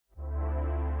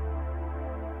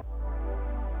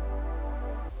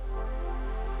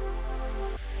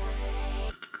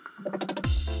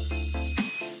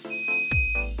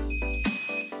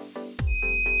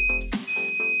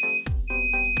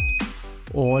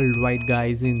Alright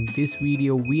guys, in this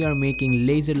video we are making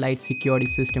laser light security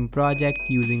system project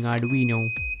using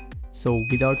Arduino. So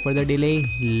without further delay,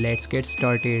 let's get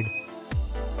started.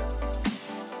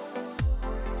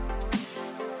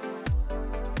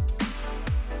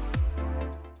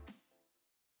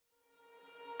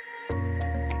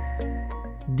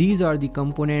 These are the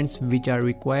components which are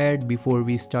required before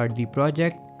we start the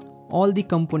project. All the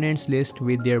components list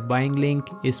with their buying link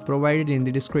is provided in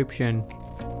the description.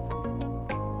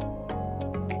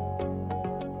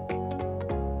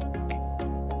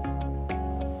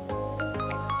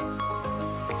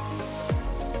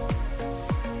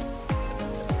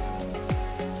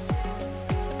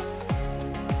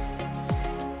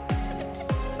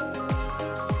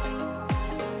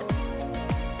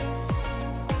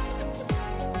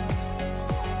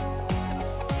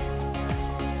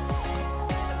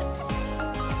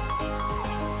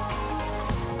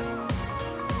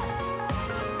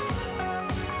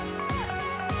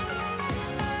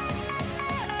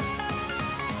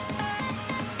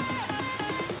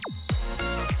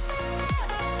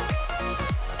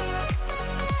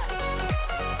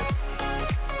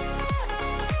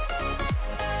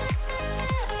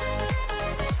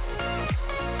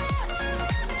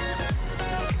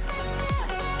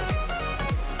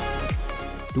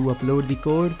 To upload the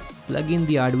code, plug in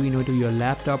the Arduino to your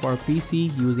laptop or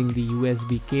PC using the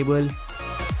USB cable.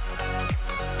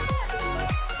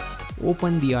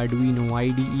 Open the Arduino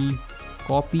IDE,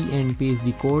 copy and paste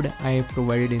the code I have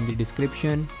provided in the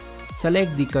description.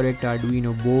 Select the correct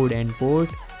Arduino board and port,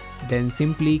 then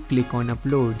simply click on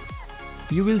upload.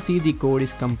 You will see the code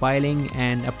is compiling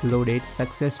and uploaded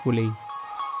successfully.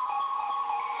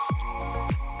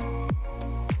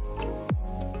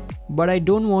 But I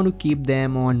don't want to keep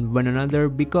them on one another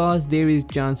because there is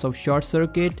chance of short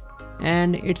circuit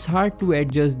and it's hard to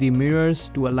adjust the mirrors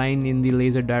to align in the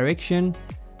laser direction.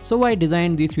 So I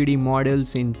designed the 3D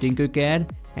models in Tinkercad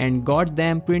and got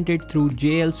them printed through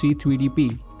JLC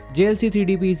 3DP. JLC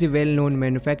 3DP is a well-known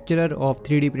manufacturer of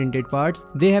 3D printed parts.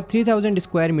 They have 3000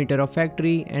 square meter of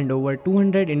factory and over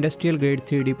 200 industrial grade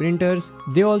 3D printers.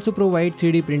 They also provide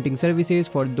 3D printing services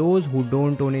for those who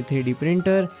don't own a 3D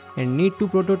printer and need to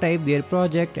prototype their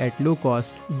project at low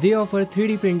cost. They offer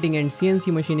 3D printing and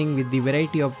CNC machining with the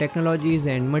variety of technologies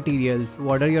and materials.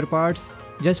 Order your parts?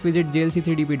 Just visit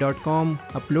jlc3dp.com,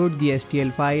 upload the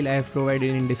STL file I have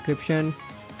provided in description,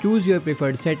 choose your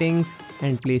preferred settings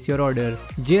and place your order.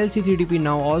 JLC3DP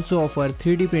now also offer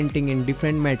 3D printing in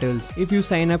different metals. If you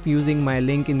sign up using my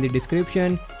link in the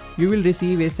description, you will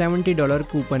receive a $70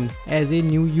 coupon as a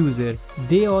new user.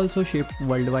 They also ship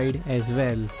worldwide as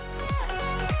well.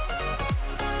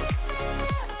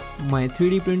 My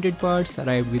 3D printed parts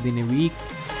arrived within a week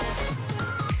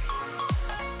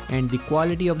and the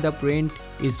quality of the print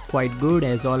is quite good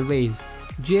as always.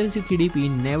 JLC3DP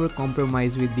never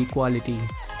compromise with the quality.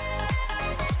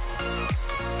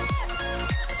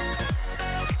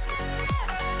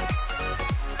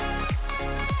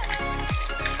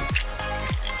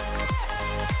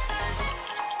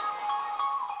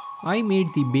 I made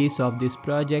the base of this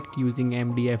project using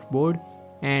MDF board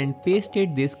and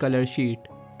pasted this color sheet.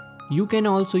 You can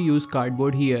also use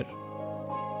cardboard here.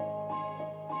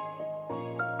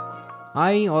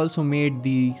 I also made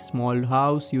the small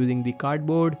house using the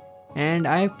cardboard and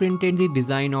I have printed the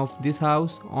design of this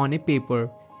house on a paper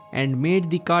and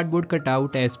made the cardboard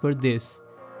cutout as per this.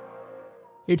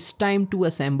 It's time to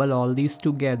assemble all these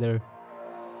together.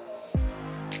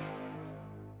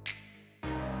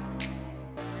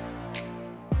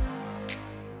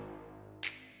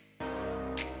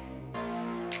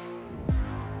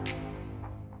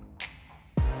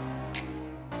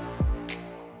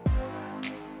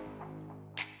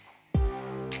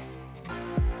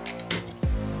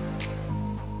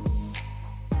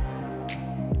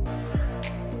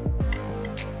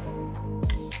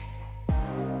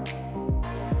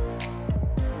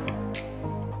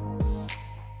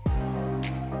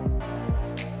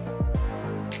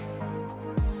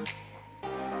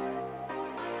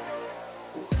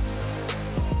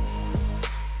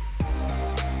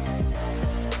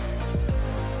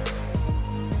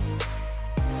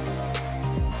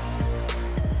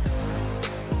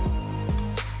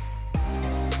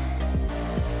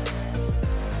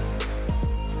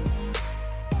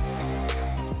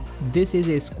 This is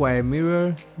a square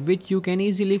mirror which you can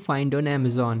easily find on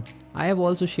Amazon. I have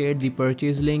also shared the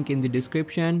purchase link in the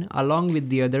description along with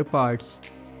the other parts.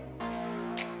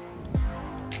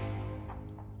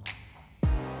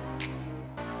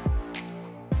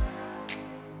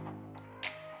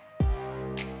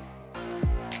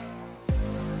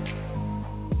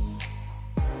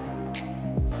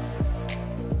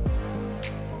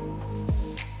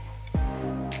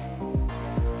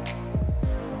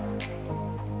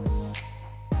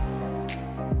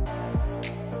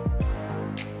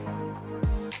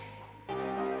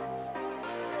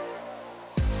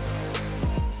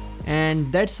 And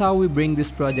that's how we bring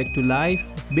this project to life.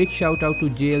 Big shout out to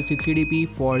JLC 3DP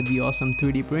for the awesome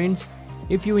 3D prints.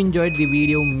 If you enjoyed the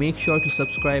video, make sure to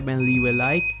subscribe and leave a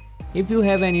like. If you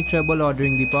have any trouble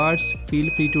ordering the parts, feel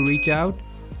free to reach out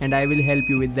and I will help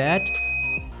you with that.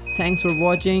 Thanks for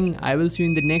watching. I will see you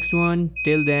in the next one.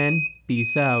 Till then,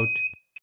 peace out.